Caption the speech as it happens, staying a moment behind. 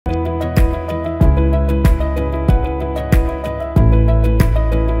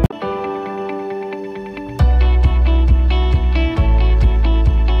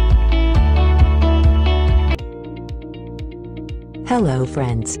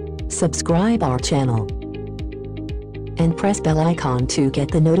friends, subscribe our channel, and press bell icon to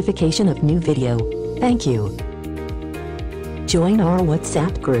get the notification of new video. Thank you. Join our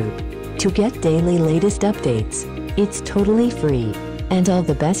WhatsApp group to get daily latest updates. It's totally free, and all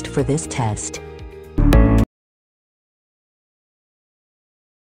the best for this test.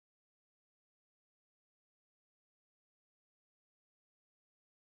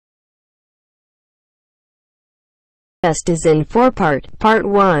 Test is in 4-part, Part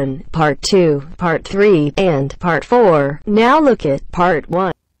 1, Part 2, Part 3, and Part 4. Now look at Part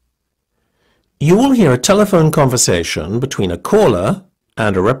 1. You will hear a telephone conversation between a caller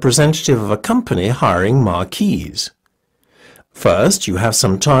and a representative of a company hiring marquees. First, you have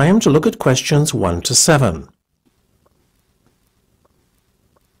some time to look at questions 1 to 7.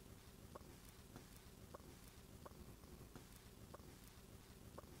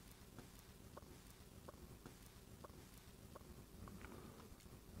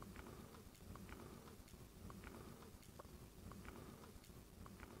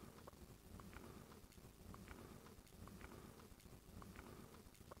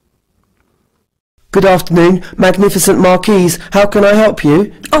 Good afternoon, magnificent marquees. How can I help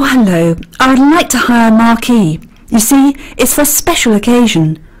you? Oh, hello. I would like to hire a marquee. You see, it's for a special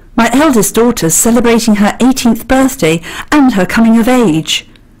occasion. My eldest daughter's celebrating her 18th birthday and her coming of age.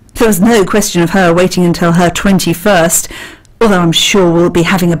 There was no question of her waiting until her 21st, although I'm sure we'll be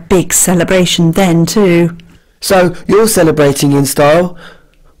having a big celebration then too. So, you're celebrating in style?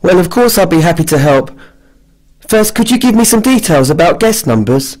 Well, of course I'll be happy to help. First, could you give me some details about guest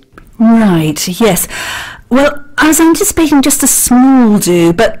numbers? Right, yes. Well, I was anticipating just a small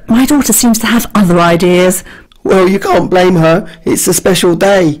do, but my daughter seems to have other ideas. Well, you can't blame her. It's a special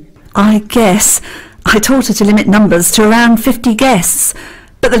day. I guess. I taught her to limit numbers to around 50 guests,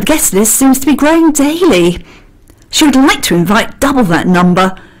 but the guest list seems to be growing daily. She would like to invite double that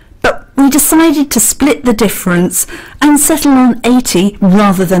number, but we decided to split the difference and settle on 80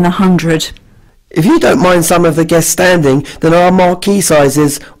 rather than 100. If you don't mind some of the guests standing, then our marquee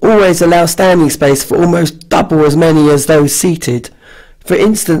sizes always allow standing space for almost double as many as those seated. For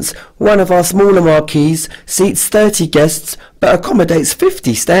instance, one of our smaller marquees seats 30 guests but accommodates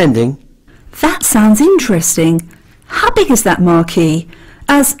 50 standing. That sounds interesting. How big is that marquee?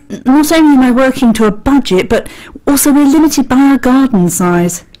 As not only am I working to a budget, but also we're limited by our garden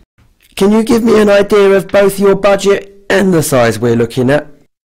size. Can you give me an idea of both your budget and the size we're looking at?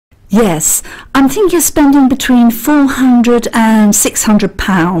 Yes, I'm thinking of spending between £400 and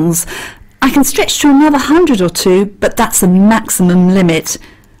 £600. I can stretch to another 100 or two, but that's the maximum limit.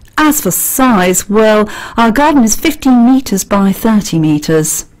 As for size, well, our garden is 15 metres by 30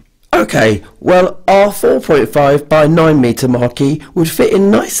 metres. OK, well, our 4.5 by 9 metre marquee would fit in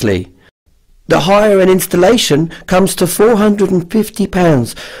nicely. The hire and installation comes to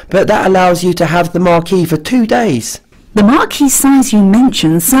 £450, but that allows you to have the marquee for 2 days. The marquee size you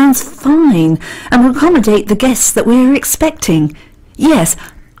mentioned sounds fine and will accommodate the guests that we are expecting. Yes,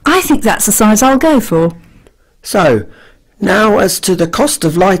 I think that's the size I'll go for. So, now as to the cost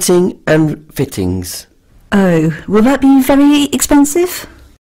of lighting and fittings. Oh, will that be very expensive?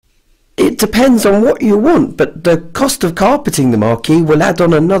 It depends on what you want, but the cost of carpeting the marquee will add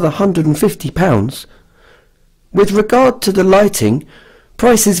on another £150. With regard to the lighting,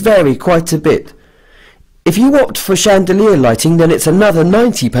 prices vary quite a bit. If you opt for chandelier lighting, then it's another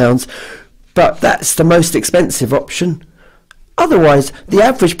 £90, but that's the most expensive option. Otherwise, the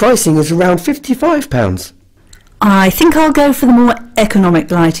average pricing is around £55. I think I'll go for the more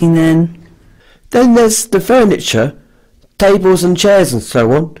economic lighting then. Then there's the furniture, tables and chairs and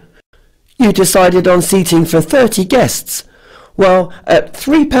so on. You decided on seating for 30 guests. Well, at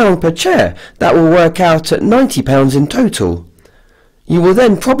 £3 per chair, that will work out at £90 in total. You will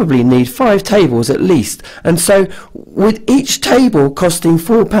then probably need 5 tables at least, and so with each table costing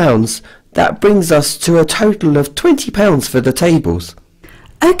 £4, that brings us to a total of £20 for the tables.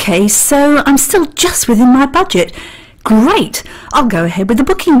 OK, so I'm still just within my budget. Great! I'll go ahead with the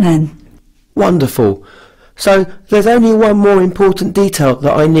booking then. Wonderful. So there's only one more important detail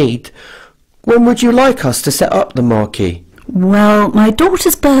that I need. When would you like us to set up the marquee? Well, my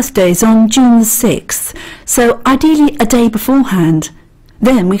daughter's birthday's on June the 6th, so ideally a day beforehand.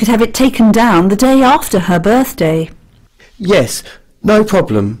 Then we could have it taken down the day after her birthday. Yes, no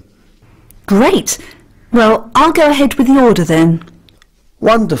problem. Great! Well, I'll go ahead with the order then.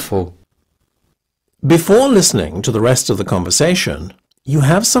 Wonderful. Before listening to the rest of the conversation, you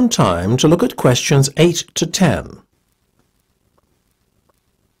have some time to look at questions 8 to 10.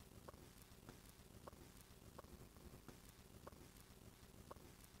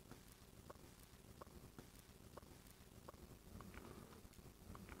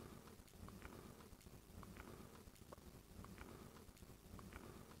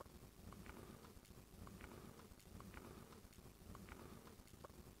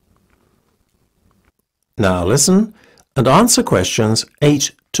 Now listen and answer questions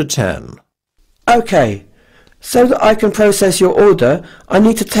 8 to 10. OK, so that I can process your order, I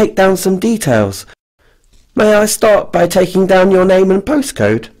need to take down some details. May I start by taking down your name and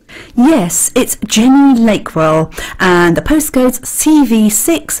postcode? Yes, it's Jenny Lakewell, and the postcode's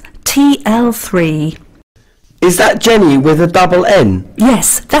CV6TL3. Is that Jenny with a double N?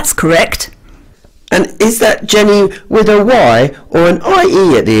 Yes, that's correct. And is that Jenny with a Y or an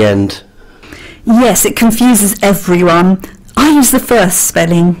IE at the end? Yes, it confuses everyone. I use the first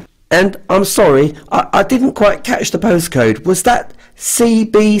spelling. And I'm sorry, I didn't quite catch the postcode. Was that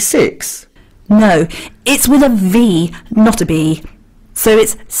CB6? No, it's with a V, not a B. So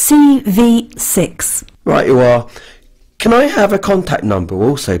it's CV6. Right you are. Can I have a contact number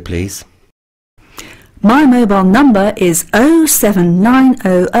also, please? My mobile number is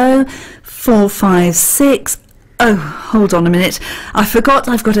 07900 456. Oh, hold on a minute. I forgot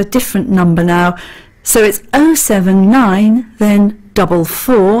I've got a different number now. So it's 079, then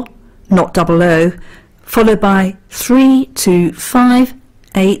 44, not 00, followed by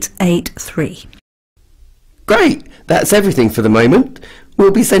 325883. Great! That's everything for the moment.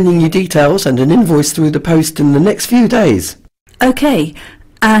 We'll be sending you details and an invoice through the post in the next few days. OK,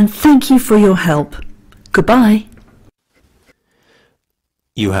 and thank you for your help. Goodbye.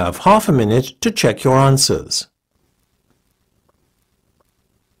 You have half a minute to check your answers.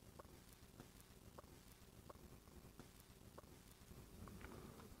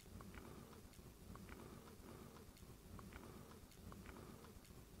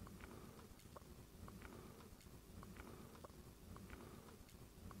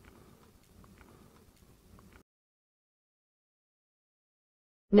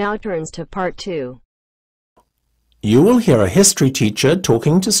 Now turns to part 2. You will hear a history teacher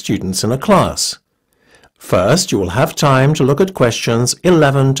talking to students in a class. First, you will have time to look at questions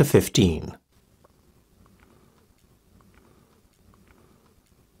 11 to 15.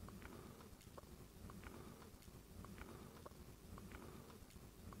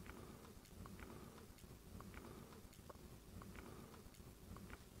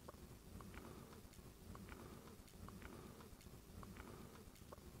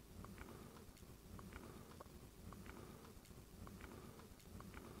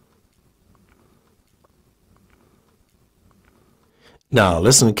 Now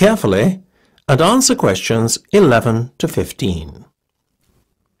listen carefully and answer questions 11 to 15.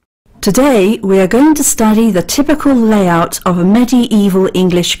 Today we are going to study the typical layout of a medieval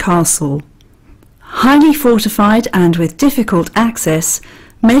English castle. Highly fortified and with difficult access,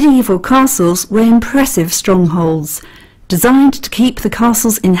 medieval castles were impressive strongholds, designed to keep the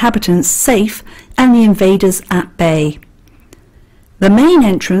castle's inhabitants safe and the invaders at bay. The main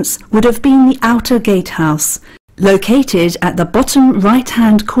entrance would have been the outer gatehouse, located at the bottom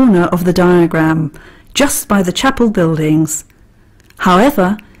right-hand corner of the diagram, just by the chapel buildings.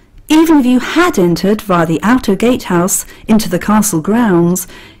 However, even if you had entered via the outer gatehouse into the castle grounds,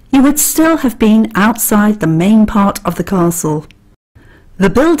 you would still have been outside the main part of the castle. The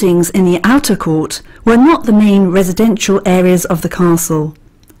buildings in the outer court were not the main residential areas of the castle.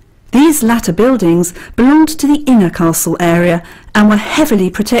 These latter buildings belonged to the inner castle area and were heavily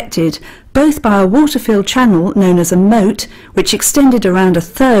protected both by a water-filled channel known as a moat, which extended around a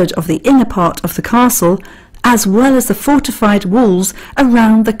third of the inner part of the castle, as well as the fortified walls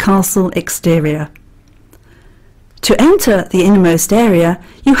around the castle exterior. To enter the innermost area,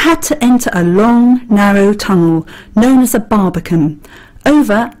 you had to enter a long, narrow tunnel known as a barbican,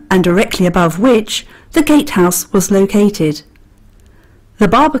 over and directly above which the gatehouse was located. The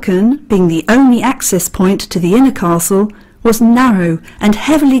barbican, being the only access point to the inner castle, was narrow and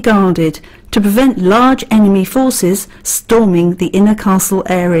heavily guarded to prevent large enemy forces storming the inner castle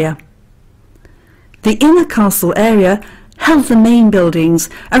area. The inner castle area held the main buildings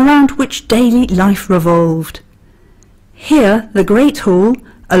around which daily life revolved. Here the Great Hall,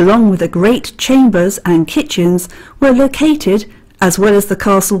 along with the great chambers and kitchens, were located, as well as the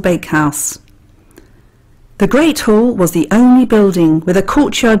castle bakehouse. The Great Hall was the only building with a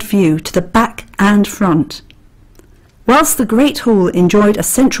courtyard view to the back and front. Whilst the Great Hall enjoyed a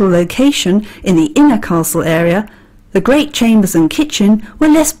central location in the inner castle area, the great chambers and kitchen were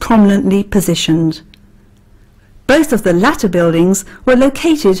less prominently positioned. Both of the latter buildings were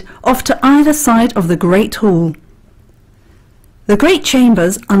located off to either side of the Great Hall. The great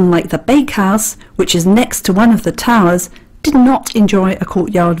chambers, unlike the bakehouse, which is next to one of the towers, did not enjoy a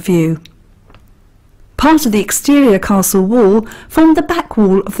courtyard view. Part of the exterior castle wall formed the back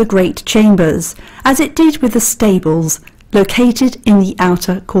wall of the great chambers, as it did with the stables, located in the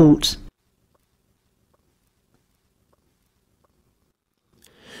outer court.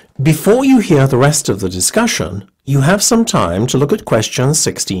 Before you hear the rest of the discussion, you have some time to look at questions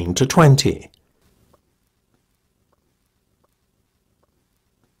 16 to 20.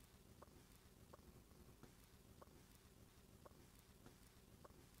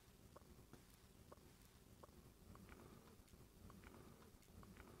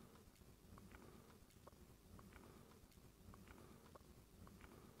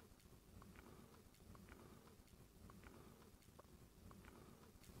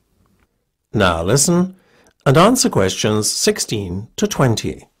 Now listen and answer questions 16 to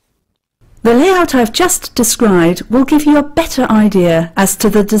 20. The layout I've just described will give you a better idea as to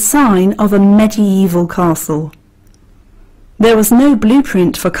the design of a medieval castle. There was no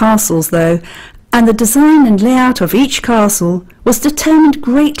blueprint for castles though, and the design and layout of each castle was determined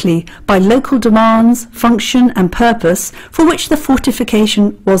greatly by local demands, function and purpose for which the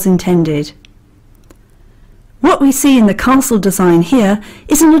fortification was intended. What we see in the castle design here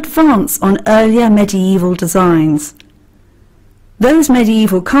is an advance on earlier medieval designs. Those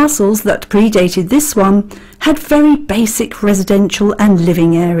medieval castles that predated this one had very basic residential and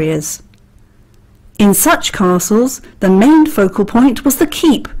living areas. In such castles, the main focal point was the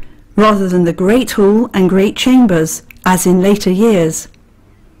keep, rather than the great hall and great chambers, as in later years.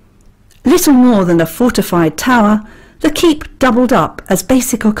 Little more than a fortified tower, the keep doubled up as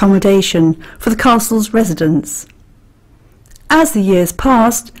basic accommodation for the castle's residents. As the years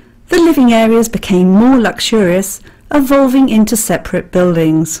passed, the living areas became more luxurious, evolving into separate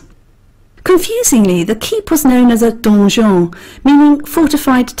buildings. Confusingly, the keep was known as a donjon, meaning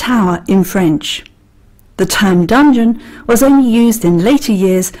fortified tower in French. The term dungeon was only used in later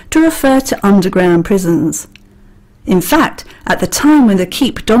years to refer to underground prisons. In fact, at the time when the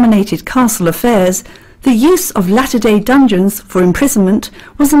keep dominated castle affairs, the use of latter-day dungeons for imprisonment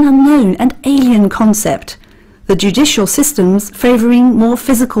was an unknown and alien concept, the judicial systems favouring more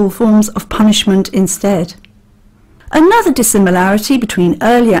physical forms of punishment instead. Another dissimilarity between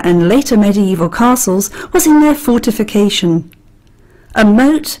earlier and later medieval castles was in their fortification. A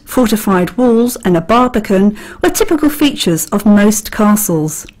moat, fortified walls and a barbican were typical features of most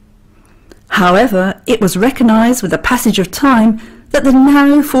castles. However, it was recognised with the passage of time that the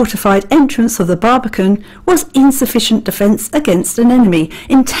narrow fortified entrance of the barbican was insufficient defence against an enemy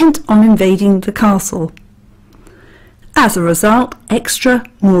intent on invading the castle. As a result, extra,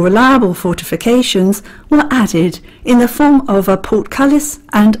 more reliable fortifications were added in the form of a portcullis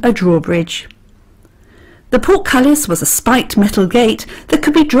and a drawbridge. The portcullis was a spiked metal gate that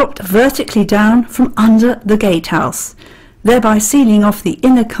could be dropped vertically down from under the gatehouse, thereby sealing off the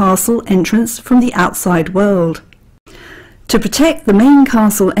inner castle entrance from the outside world. To protect the main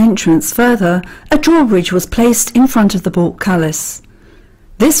castle entrance further, a drawbridge was placed in front of the portcullis.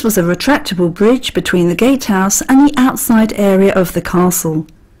 This was a retractable bridge between the gatehouse and the outside area of the castle.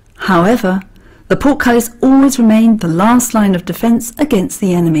 However, the portcullis always remained the last line of defence against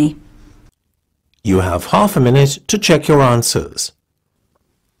the enemy. You have half a minute to check your answers.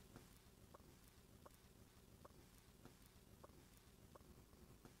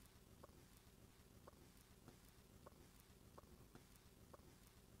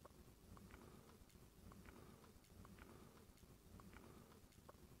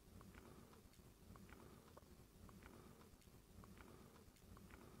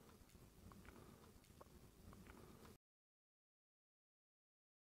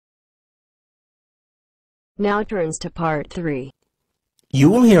 Now turns to part 3. You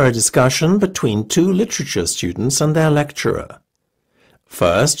will hear a discussion between two literature students and their lecturer.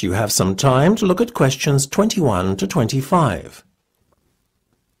 First, you have some time to look at questions 21 to 25.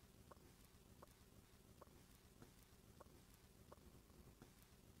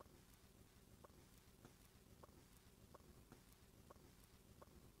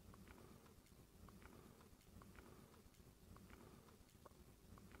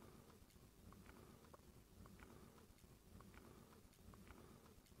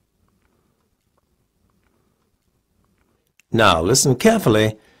 Now listen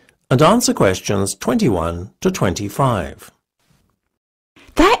carefully and answer questions 21 to 25.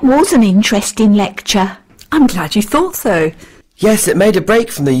 That was an interesting lecture. I'm glad you thought so. Yes, it made a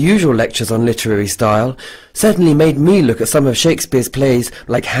break from the usual lectures on literary style. Certainly made me look at some of Shakespeare's plays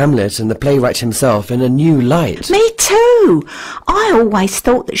like Hamlet and the playwright himself in a new light. Me too. I always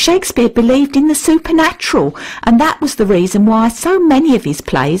thought that Shakespeare believed in the supernatural, and that was the reason why so many of his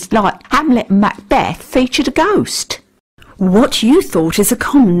plays, like Hamlet and Macbeth, featured a ghost. What you thought is a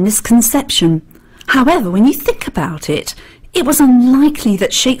common misconception. However, when you think about it, it was unlikely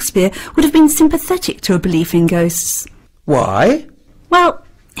that Shakespeare would have been sympathetic to a belief in ghosts. Why? Well,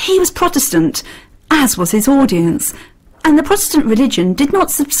 he was Protestant, as was his audience, And the Protestant religion did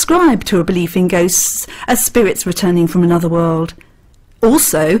not subscribe to a belief in ghosts as spirits returning from another world.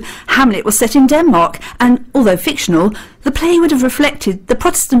 Also, Hamlet was set in Denmark, and, although fictional, the play would have reflected the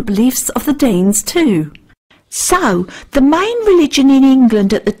Protestant beliefs of the Danes too. So, the main religion in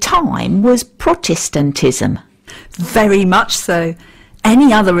England at the time was Protestantism. Very much so.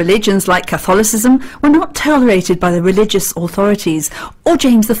 Any other religions like Catholicism were not tolerated by the religious authorities or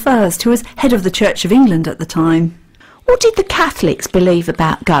James I, who was head of the Church of England at the time. What did the Catholics believe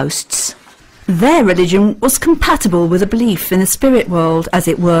about ghosts? Their religion was compatible with a belief in the spirit world, as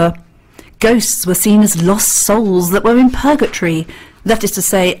it were. Ghosts were seen as lost souls that were in purgatory, that is to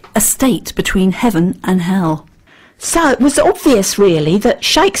say, a state between heaven and hell. So it was obvious, really, that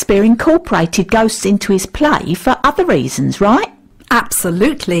Shakespeare incorporated ghosts into his play for other reasons, right?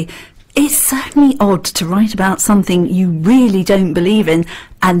 Absolutely. It's certainly odd to write about something you really don't believe in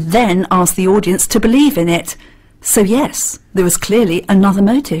and then ask the audience to believe in it. So yes, there was clearly another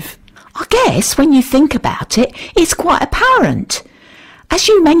motive. I guess when you think about it, it's quite apparent. As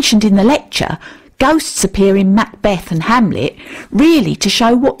you mentioned in the lecture, ghosts appear in Macbeth and Hamlet really to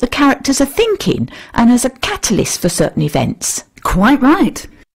show what the characters are thinking and as a catalyst for certain events. Quite right.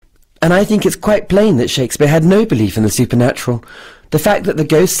 And I think it's quite plain that Shakespeare had no belief in the supernatural. The fact that the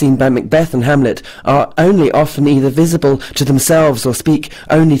ghosts seen by Macbeth and Hamlet are only often either visible to themselves or speak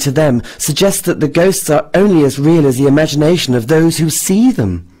only to them suggests that the ghosts are only as real as the imagination of those who see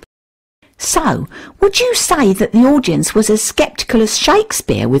them. So, would you say that the audience was as sceptical as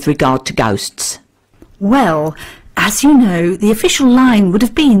Shakespeare with regard to ghosts? Well, as you know, the official line would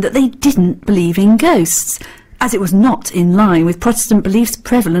have been that they didn't believe in ghosts, as it was not in line with Protestant beliefs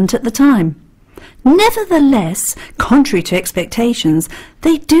prevalent at the time. Nevertheless, contrary to expectations,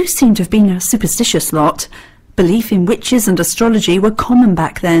 they do seem to have been a superstitious lot. Belief in witches and astrology were common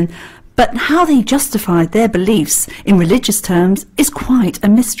back then, but how they justified their beliefs in religious terms is quite a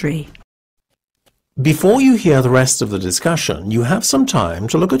mystery. Before you hear the rest of the discussion, you have some time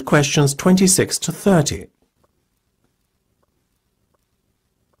to look at questions 26 to 30.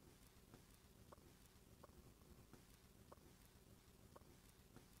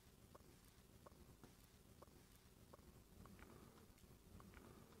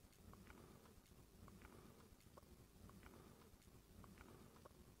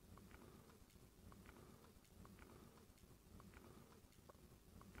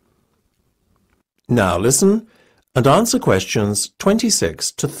 Now listen and answer questions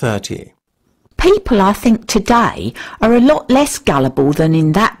 26 to 30. People, I think, today are a lot less gullible than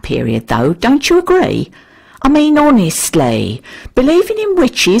in that period, though, don't you agree? I mean, honestly, believing in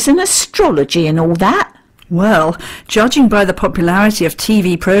witches and astrology and all that. Well, judging by the popularity of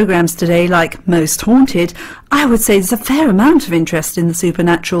TV programmes today like Most Haunted, I would say there's a fair amount of interest in the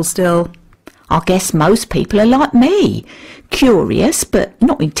supernatural still. I guess most people are like me, curious but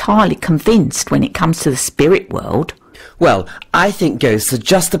not entirely convinced when it comes to the spirit world. Well, I think ghosts are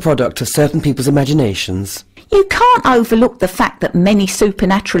just the product of certain people's imaginations. You can't overlook the fact that many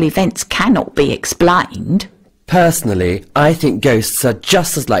supernatural events cannot be explained. Personally, I think ghosts are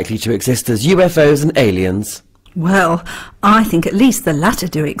just as likely to exist as UFOs and aliens. Well, I think at least the latter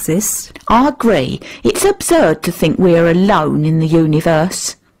do exist. I agree. It's absurd to think we are alone in the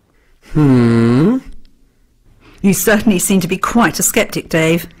universe. You certainly seem to be quite a sceptic,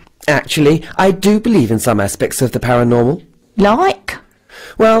 Dave. Actually, I do believe in some aspects of the paranormal. Like?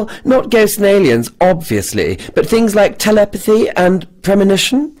 Well, not ghosts and aliens, obviously, but things like telepathy and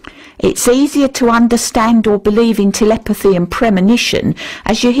premonition. It's easier to understand or believe in telepathy and premonition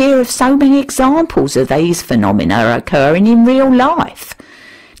as you hear of so many examples of these phenomena occurring in real life.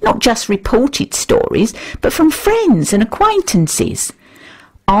 Not just reported stories, but from friends and acquaintances.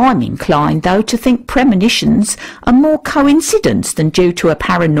 I'm inclined, though, to think premonitions are more coincidence than due to a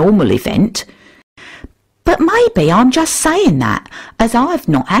paranormal event. But maybe I'm just saying that, as I've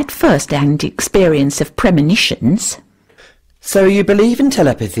not had first-hand experience of premonitions. So you believe in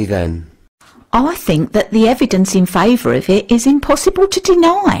telepathy, then? I think that the evidence in favour of it is impossible to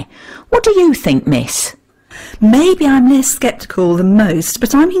deny. What do you think, miss? Maybe I'm less sceptical than most,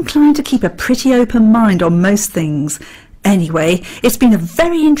 but I'm inclined to keep a pretty open mind on most things. Anyway, it's been a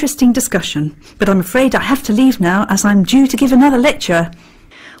very interesting discussion, but I'm afraid I have to leave now as I'm due to give another lecture.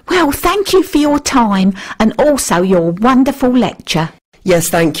 Well, thank you for your time and also your wonderful lecture. Yes,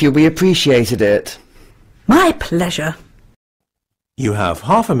 thank you. We appreciated it. My pleasure. You have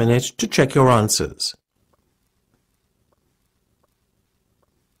half a minute to check your answers.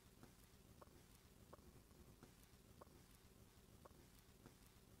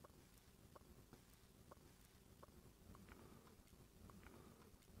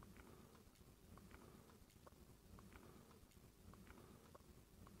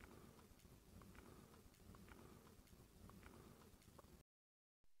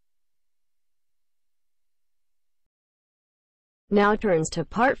 Now turns to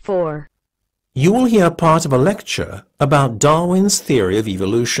Part 4. You will hear part of a lecture about Darwin's theory of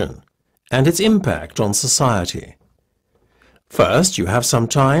evolution and its impact on society. First, you have some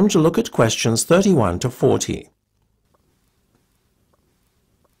time to look at questions 31 to 40.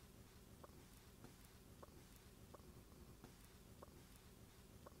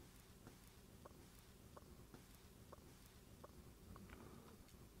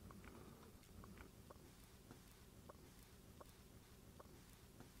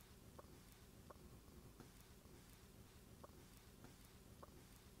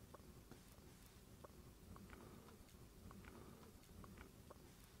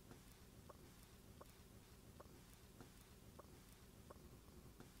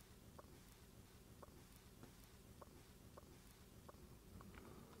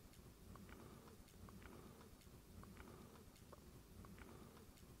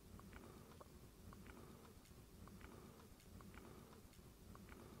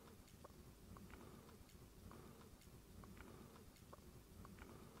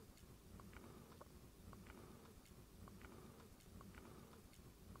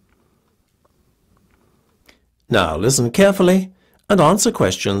 Now listen carefully and answer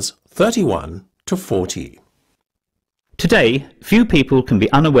questions 31 to 40. Today, few people can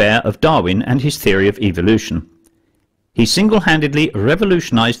be unaware of Darwin and his theory of evolution. He single-handedly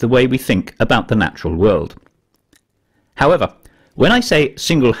revolutionized the way we think about the natural world. However, when I say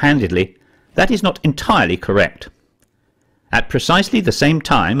single-handedly, that is not entirely correct. At precisely the same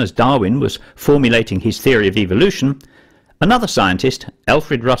time as Darwin was formulating his theory of evolution, another scientist,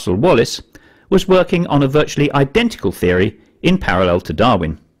 Alfred Russel Wallace, was working on a virtually identical theory in parallel to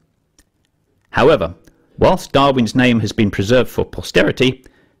Darwin. However, whilst Darwin's name has been preserved for posterity,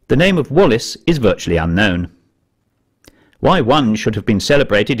 the name of Wallace is virtually unknown. Why one should have been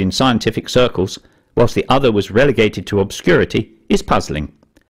celebrated in scientific circles whilst the other was relegated to obscurity is puzzling.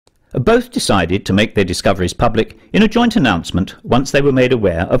 Both decided to make their discoveries public in a joint announcement once they were made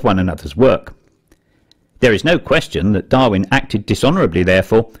aware of one another's work. There is no question that Darwin acted dishonourably,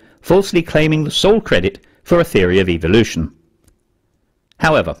 therefore, falsely claiming the sole credit for a theory of evolution.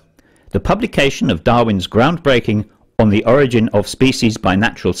 However, the publication of Darwin's groundbreaking On the Origin of Species by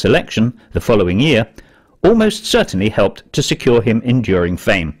Natural Selection the following year almost certainly helped to secure him enduring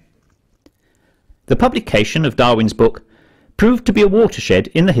fame. The publication of Darwin's book proved to be a watershed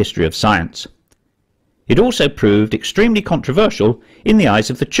in the history of science. It also proved extremely controversial in the eyes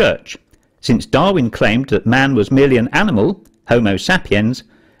of the Church, since Darwin claimed that man was merely an animal, Homo sapiens,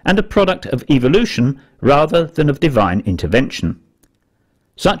 and a product of evolution rather than of divine intervention.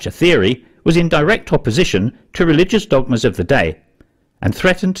 Such a theory was in direct opposition to religious dogmas of the day, and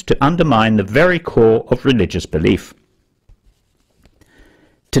threatened to undermine the very core of religious belief.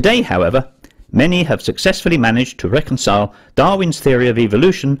 Today, however, many have successfully managed to reconcile Darwin's theory of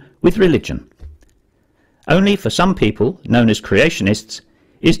evolution with religion. Only for some people, known as creationists,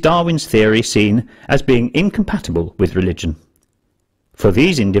 is Darwin's theory seen as being incompatible with religion. For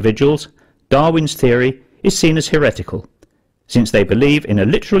these individuals, Darwin's theory is seen as heretical, since they believe in a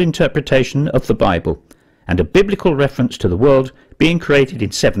literal interpretation of the Bible and a biblical reference to the world being created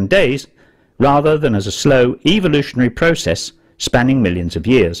in 7 days, rather than as a slow evolutionary process spanning millions of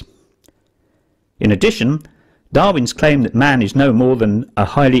years. In addition, Darwin's claim that man is no more than a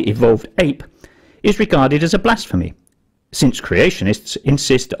highly evolved ape is regarded as a blasphemy, since creationists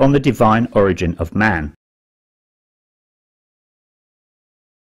insist on the divine origin of man.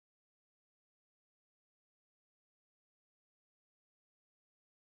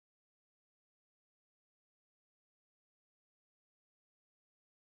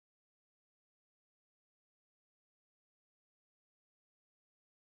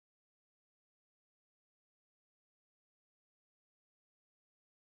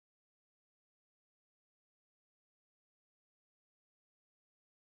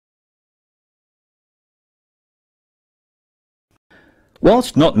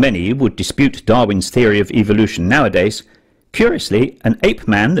 Whilst not many would dispute Darwin's theory of evolution nowadays, curiously, an ape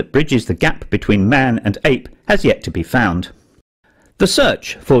man that bridges the gap between man and ape has yet to be found. The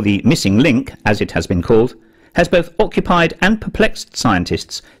search for the missing link, as it has been called, has both occupied and perplexed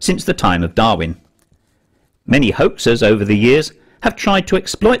scientists since the time of Darwin. Many hoaxers over the years have tried to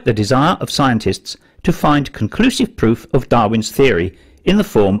exploit the desire of scientists to find conclusive proof of Darwin's theory in the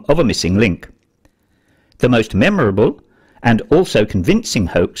form of a missing link. The most memorable and also convincing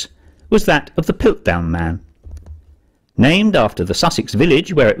hoax was that of the Piltdown Man. Named after the Sussex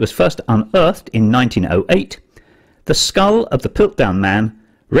village where it was first unearthed in 1908, the skull of the Piltdown Man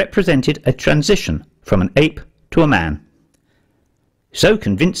represented a transition from an ape to a man. So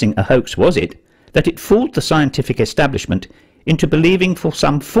convincing a hoax was it that it fooled the scientific establishment into believing for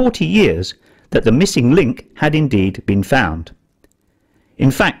some 40 years that the missing link had indeed been found.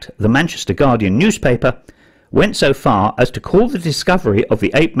 In fact, the Manchester Guardian newspaper went so far as to call the discovery of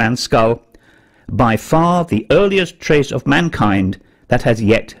the ape-man's skull by far the earliest trace of mankind that has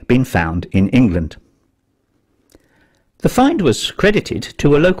yet been found in England. The find was credited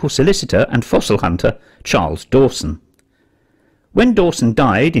to a local solicitor and fossil hunter, Charles Dawson. When Dawson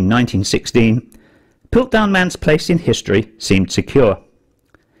died in 1916, Piltdown Man's place in history seemed secure.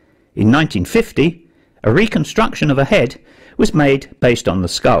 In 1950, a reconstruction of a head was made based on the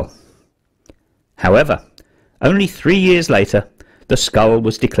skull. However, only 3 years later, the skull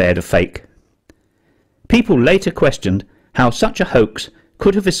was declared a fake. People later questioned how such a hoax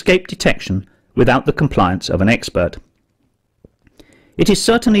could have escaped detection without the compliance of an expert. It is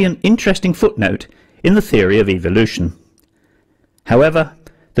certainly an interesting footnote in the theory of evolution. However,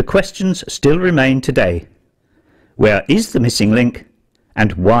 the questions still remain today. Where is the missing link,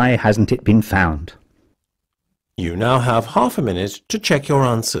 and why hasn't it been found? You now have half a minute to check your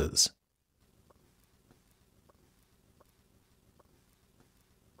answers.